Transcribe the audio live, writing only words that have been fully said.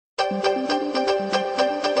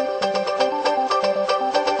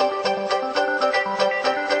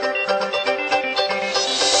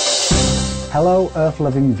Hello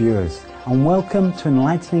Earth-loving viewers and welcome to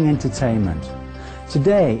Enlightening Entertainment.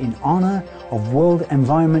 Today, in honour of World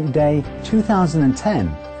Environment Day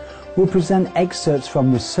 2010, we'll present excerpts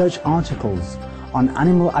from research articles on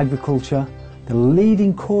animal agriculture, the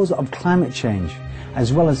leading cause of climate change,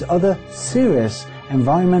 as well as other serious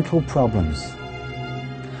environmental problems.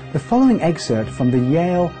 The following excerpt from the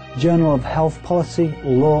Yale Journal of Health Policy,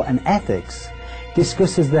 Law and Ethics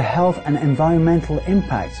discusses the health and environmental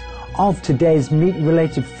impact of today's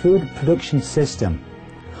meat-related food production system.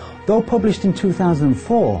 Though published in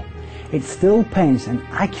 2004, it still paints an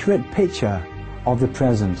accurate picture of the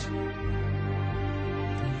present.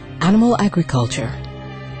 Animal agriculture.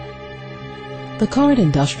 The current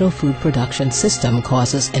industrial food production system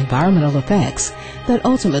causes environmental effects that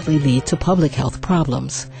ultimately lead to public health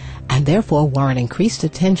problems and therefore warrant increased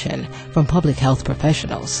attention from public health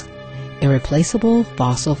professionals. Irreplaceable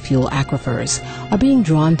fossil fuel aquifers are being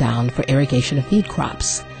drawn down for irrigation of feed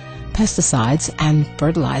crops. Pesticides and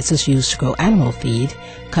fertilizers used to grow animal feed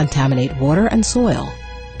contaminate water and soil,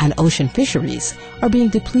 and ocean fisheries are being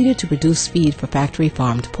depleted to produce feed for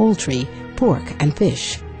factory-farmed poultry, pork, and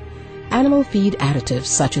fish. Animal feed additives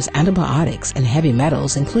such as antibiotics and heavy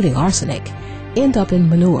metals, including arsenic, end up in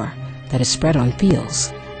manure that is spread on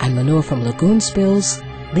fields, and manure from lagoon spills,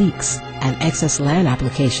 leaks, and excess land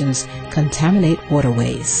applications contaminate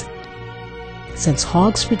waterways. Since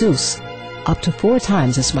hogs produce up to 4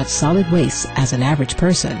 times as much solid waste as an average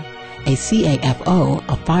person, a CAFO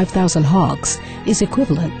of 5,000 hogs is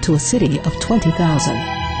equivalent to a city of 20,000.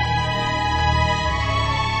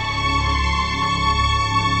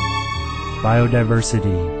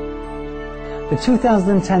 Biodiversity. The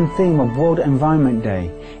 2010 theme of World Environment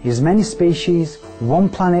Day is Many Species, One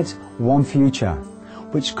Planet, One Future,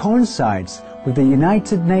 which coincides with the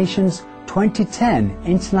United Nations 2010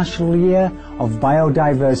 International Year of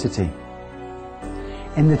Biodiversity.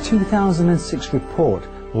 In the 2006 report,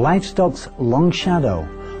 Livestock's Long Shadow,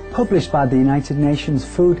 published by the United Nations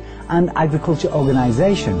Food and Agriculture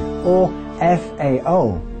Organization, or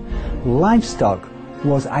FAO, livestock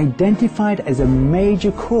was identified as a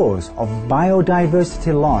major cause of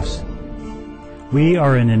biodiversity loss. We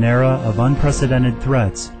are in an era of unprecedented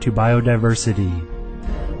threats to biodiversity.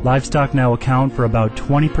 Livestock now account for about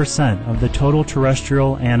 20% of the total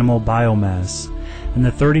terrestrial animal biomass, and the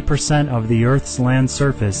 30% of the Earth's land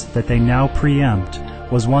surface that they now preempt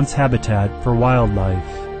was once habitat for wildlife.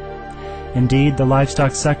 Indeed, the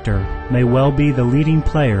livestock sector may well be the leading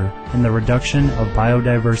player in the reduction of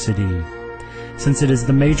biodiversity, since it is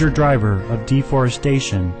the major driver of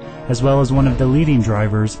deforestation, as well as one of the leading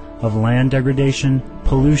drivers of land degradation,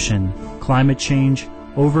 pollution, climate change,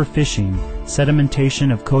 overfishing,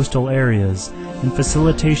 sedimentation of coastal areas, and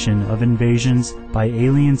facilitation of invasions by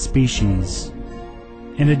alien species.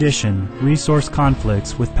 In addition, resource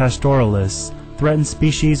conflicts with pastoralists threaten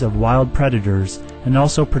species of wild predators and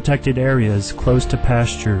also protected areas close to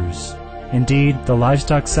pastures. Indeed, the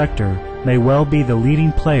livestock sector may well be the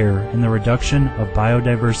leading player in the reduction of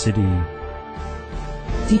biodiversity.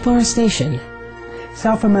 Deforestation.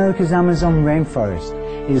 South America's Amazon rainforest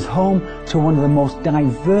is home to one of the most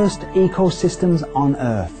diverse ecosystems on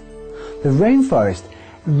Earth. The rainforest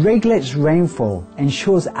regulates rainfall,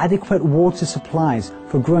 ensures adequate water supplies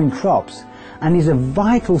for growing crops, and is a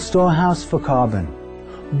vital storehouse for carbon.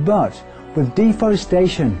 But with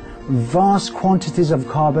deforestation, vast quantities of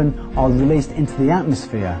carbon are released into the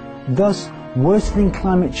atmosphere, thus worsening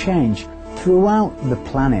climate change throughout the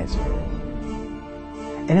planet.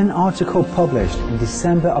 In an article published in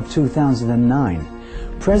December of 2009,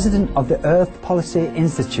 President of the Earth Policy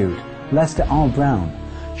Institute, Lester R. Brown,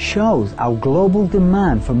 shows how global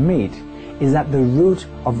demand for meat is at the root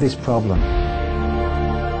of this problem.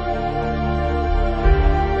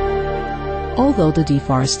 Although the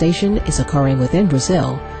deforestation is occurring within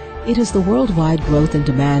Brazil, it is the worldwide growth in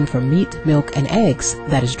demand for meat, milk, and eggs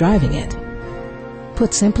that is driving it.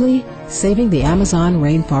 Put simply, saving the Amazon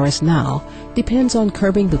rainforest now depends on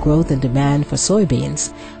curbing the growth in demand for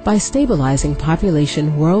soybeans by stabilizing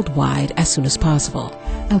population worldwide as soon as possible.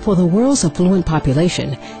 And for the world's affluent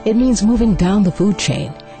population, it means moving down the food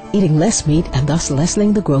chain, eating less meat and thus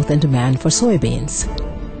lessening the growth in demand for soybeans.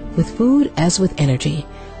 With food as with energy,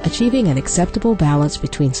 achieving an acceptable balance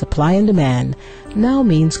between supply and demand now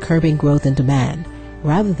means curbing growth in demand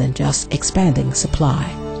rather than just expanding supply.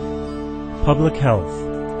 Public health.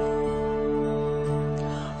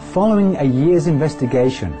 Following a year's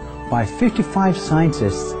investigation by 55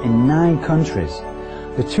 scientists in 9 countries,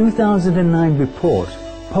 the 2009 report,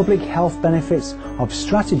 Public Health Benefits of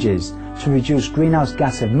Strategies to Reduce Greenhouse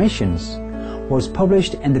Gas Emissions, was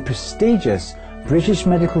published in the prestigious British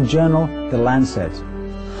medical journal The Lancet.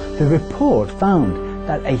 The report found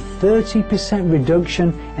that a 30%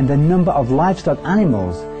 reduction in the number of livestock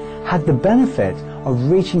animals had the benefit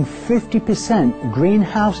of reaching 50%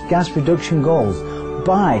 greenhouse gas reduction goals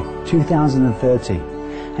by 2030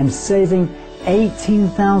 and saving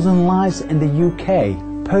 18,000 lives in the UK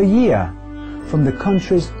per year from the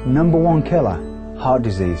country's #1 killer, heart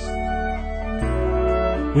disease.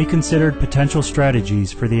 We considered potential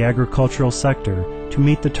strategies for the agricultural sector to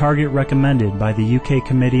meet the target recommended by the UK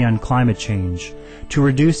Committee on Climate Change to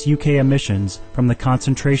reduce UK emissions from the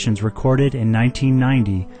concentrations recorded in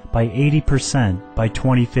 1990 by 80% by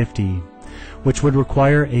 2050, which would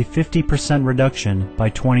require a 50% reduction by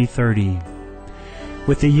 2030.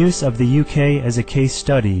 With the use of the UK as a case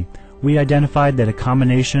study, we identified that a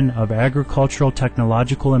combination of agricultural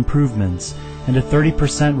technological improvements and a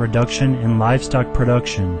 30% reduction in livestock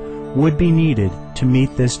production would be needed to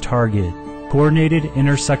meet this target. Coordinated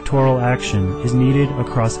intersectoral action is needed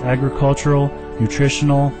across agricultural,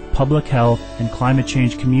 nutritional, public health, and climate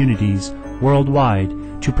change communities worldwide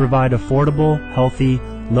to provide affordable, healthy,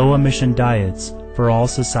 low-emission diets for all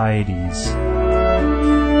societies.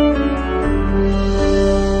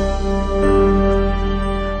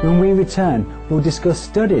 When we return, we'll discuss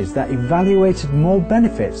studies that evaluated more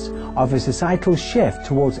benefits of a societal shift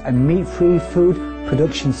towards a meat-free food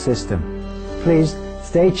production system. Please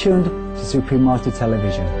stay tuned to Supreme Master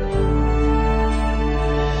Television.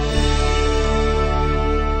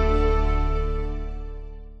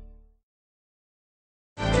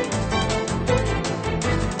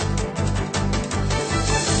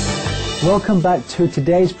 Welcome back to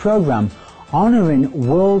today's program, honoring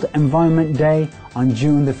World Environment Day on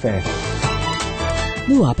June the 5th.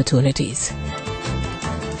 New opportunities.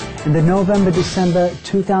 In the November-December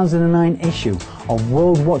 2009 issue of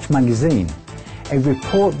World Watch magazine, a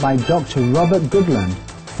report by Dr. Robert Goodland,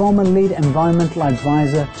 former lead environmental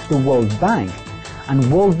advisor to the World Bank,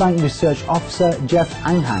 and World Bank Research Officer Jeff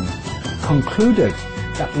Anghang, concluded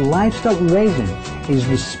that livestock raising is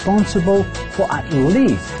responsible for at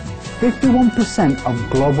least 51% of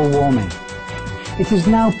global warming. It is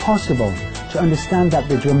now possible to understand that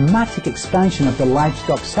the dramatic expansion of the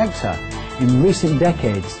livestock sector in recent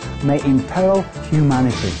decades may imperil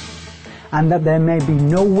humanity, and that there may be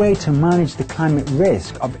no way to manage the climate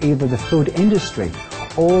risk of either the food industry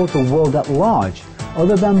or the world at large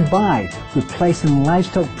other than by replacing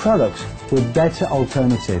livestock products with better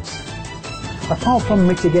alternatives. Apart from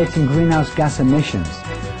mitigating greenhouse gas emissions,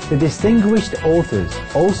 the distinguished authors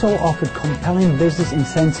also offered compelling business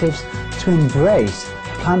incentives to embrace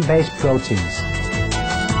plant-based proteins.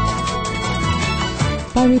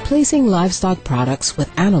 By replacing livestock products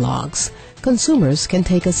with analogs, consumers can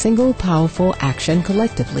take a single powerful action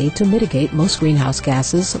collectively to mitigate most greenhouse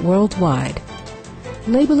gases worldwide.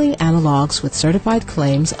 Labeling analogs with certified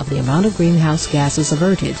claims of the amount of greenhouse gases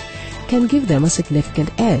averted can give them a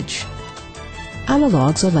significant edge.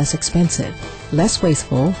 Analogs are less expensive, less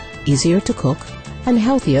wasteful, easier to cook, and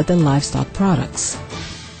healthier than livestock products.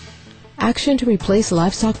 Action to replace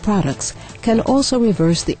livestock products can also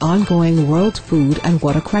reverse the ongoing world food and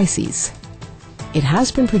water crises. It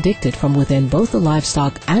has been predicted from within both the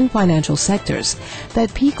livestock and financial sectors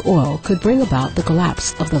that peak oil could bring about the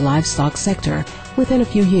collapse of the livestock sector within a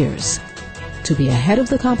few years. To be ahead of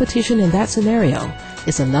the competition in that scenario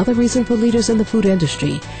is another reason for leaders in the food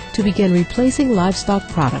industry to begin replacing livestock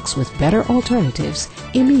products with better alternatives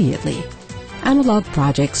immediately. Analog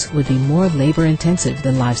projects would be more labor-intensive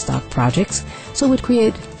than livestock projects, so would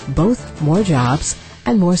create both more jobs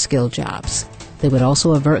and more skilled jobs. They would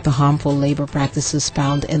also avert the harmful labor practices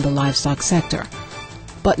found in the livestock sector,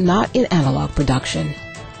 but not in analog production,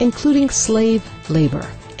 including slave labor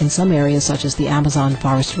in some areas such as the Amazon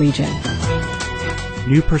forest region.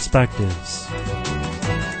 New perspectives.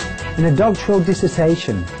 In a doctoral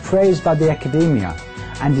dissertation praised by the academia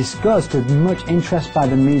and discussed with much interest by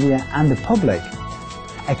the media and the public,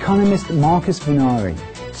 economist Marcus Vinari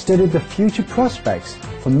studied the future prospects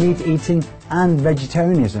for meat eating and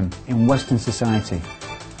vegetarianism in Western society.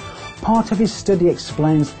 Part of his study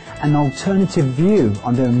explains an alternative view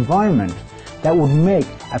on the environment that would make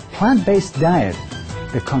a plant-based diet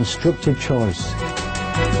the constructive choice.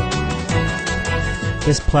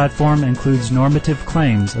 This platform includes normative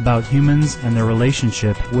claims about humans and their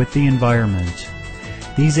relationship with the environment.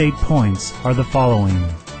 These 8 points are the following.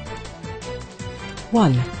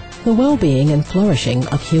 1. The well-being and flourishing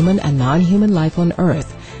of human and non-human life on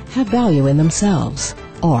Earth have value in themselves,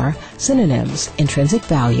 or synonyms: intrinsic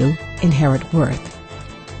value, inherent worth.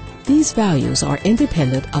 These values are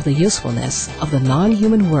independent of the usefulness of the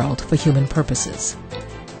non-human world for human purposes.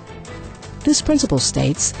 This principle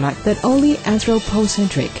states that only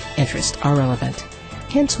anthropocentric interests are relevant.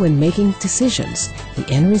 Hence, when making decisions, the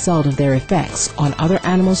end result of their effects on other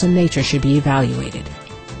animals and nature should be evaluated.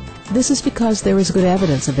 This is because there is good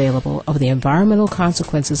evidence available of the environmental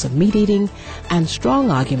consequences of meat eating and strong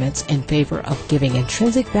arguments in favor of giving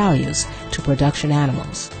intrinsic values to production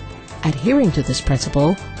animals. Adhering to this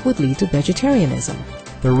principle would lead to vegetarianism.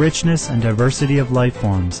 The richness and diversity of life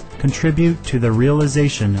forms contribute to the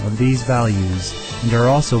realization of these values and are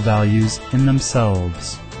also values in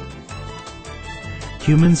themselves.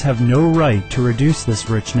 Humans have no right to reduce this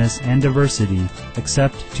richness and diversity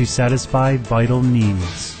except to satisfy vital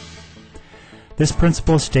needs. This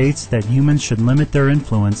principle states that humans should limit their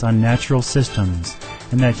influence on natural systems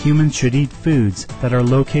and that humans should eat foods that are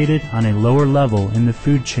located on a lower level in the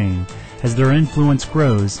food chain as their influence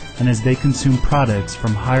grows and as they consume products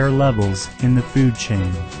from higher levels in the food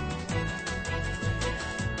chain.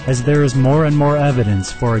 As there is more and more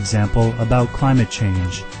evidence, for example, about climate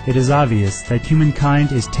change, it is obvious that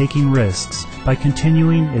humankind is taking risks by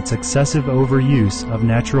continuing its excessive overuse of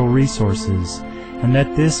natural resources, and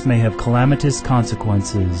that this may have calamitous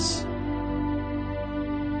consequences.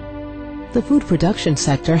 The food production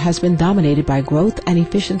sector has been dominated by growth and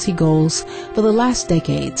efficiency goals for the last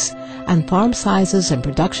decades, and farm sizes and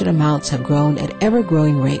production amounts have grown at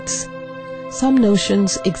ever-growing rates. Some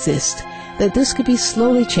notions exist that this could be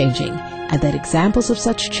slowly changing, and that examples of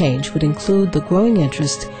such change would include the growing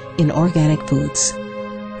interest in organic foods.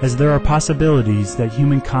 As there are possibilities that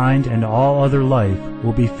humankind and all other life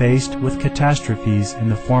will be faced with catastrophes in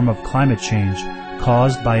the form of climate change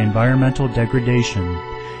caused by environmental degradation,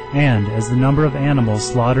 and as the number of animals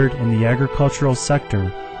slaughtered in the agricultural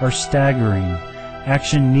sector are staggering,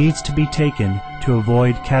 action needs to be taken to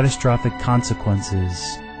avoid catastrophic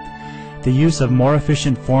consequences. The use of more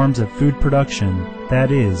efficient forms of food production,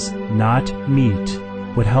 that is, not meat,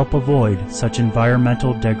 would help avoid such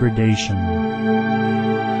environmental degradation.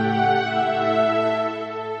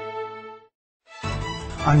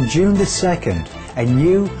 On June the 2nd, a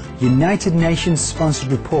new United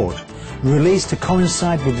Nations-sponsored report released to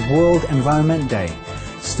coincide with World Environment Day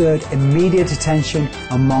stirred immediate attention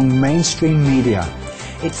among mainstream media.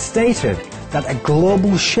 It stated that a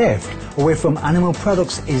global shift away from animal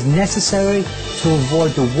products is necessary to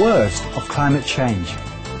avoid the worst of climate change.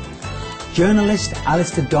 Journalist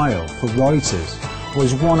Alistair Doyle for Reuters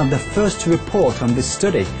was one of the first to report on this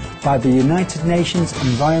study by the United Nations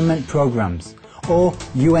Environment Programmes, or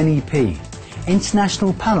UNEP,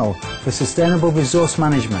 International Panel for Sustainable Resource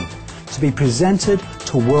Management, to be presented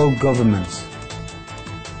to world governments.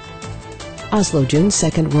 Oslo, June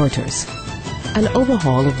 2nd, Reuters. An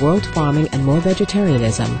overhaul of world farming and more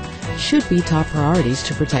vegetarianism should be top priorities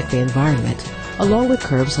to protect the environment, along with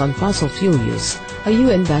curbs on fossil fuel use, a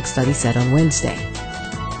UN-backed study said on Wednesday.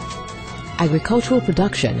 Agricultural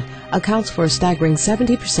production accounts for a staggering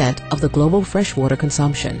 70% of the global freshwater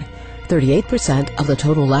consumption, 38% of the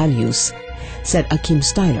total land use, said Akim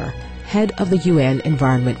Steiner, head of the UN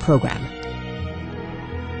Environment Program.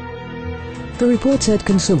 The report said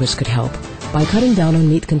consumers could help by cutting down on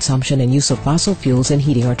meat consumption and use of fossil fuels in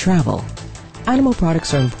heating or travel. Animal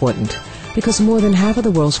products are important because more than half of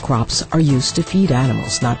the world's crops are used to feed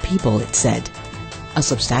animals, not people, it said. A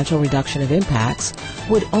substantial reduction of impacts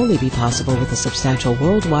would only be possible with a substantial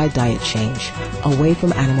worldwide diet change away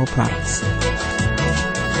from animal products.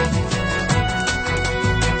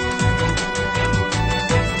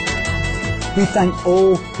 We thank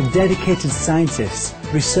all the dedicated scientists,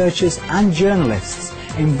 researchers and journalists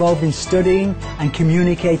involved in studying and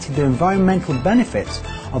communicating the environmental benefits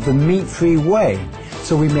of the meat-free way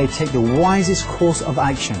so we may take the wisest course of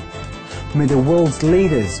action. May the world's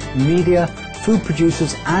leaders, media, food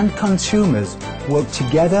producers and consumers work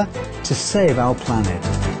together to save our planet.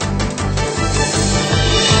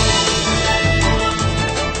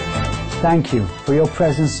 Thank you for your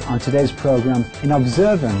presence on today's program in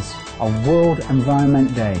observance of World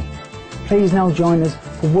Environment Day. Please now join us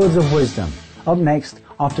for Words of Wisdom, up next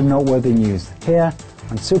after noteworthy news, here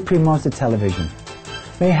on Supreme Master Television.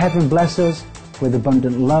 May heaven bless us with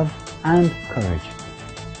abundant love and courage.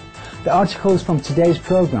 The articles from today's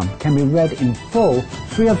program can be read in full,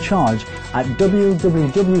 free of charge, at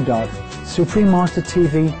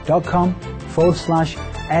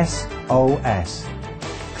www.suprememastertv.com/SOS.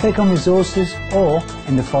 Click on resources or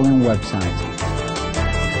in the following website.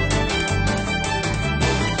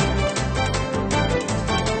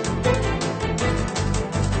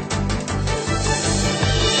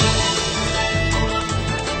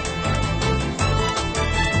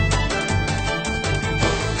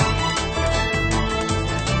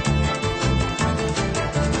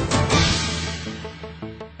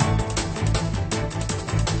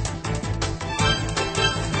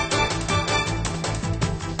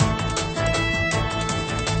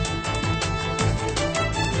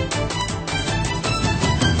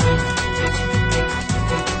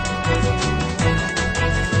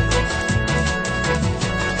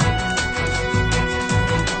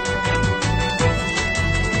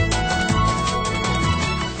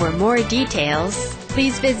 more details,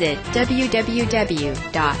 please visit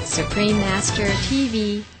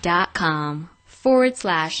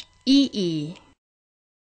www.suprememastertv.com/EE.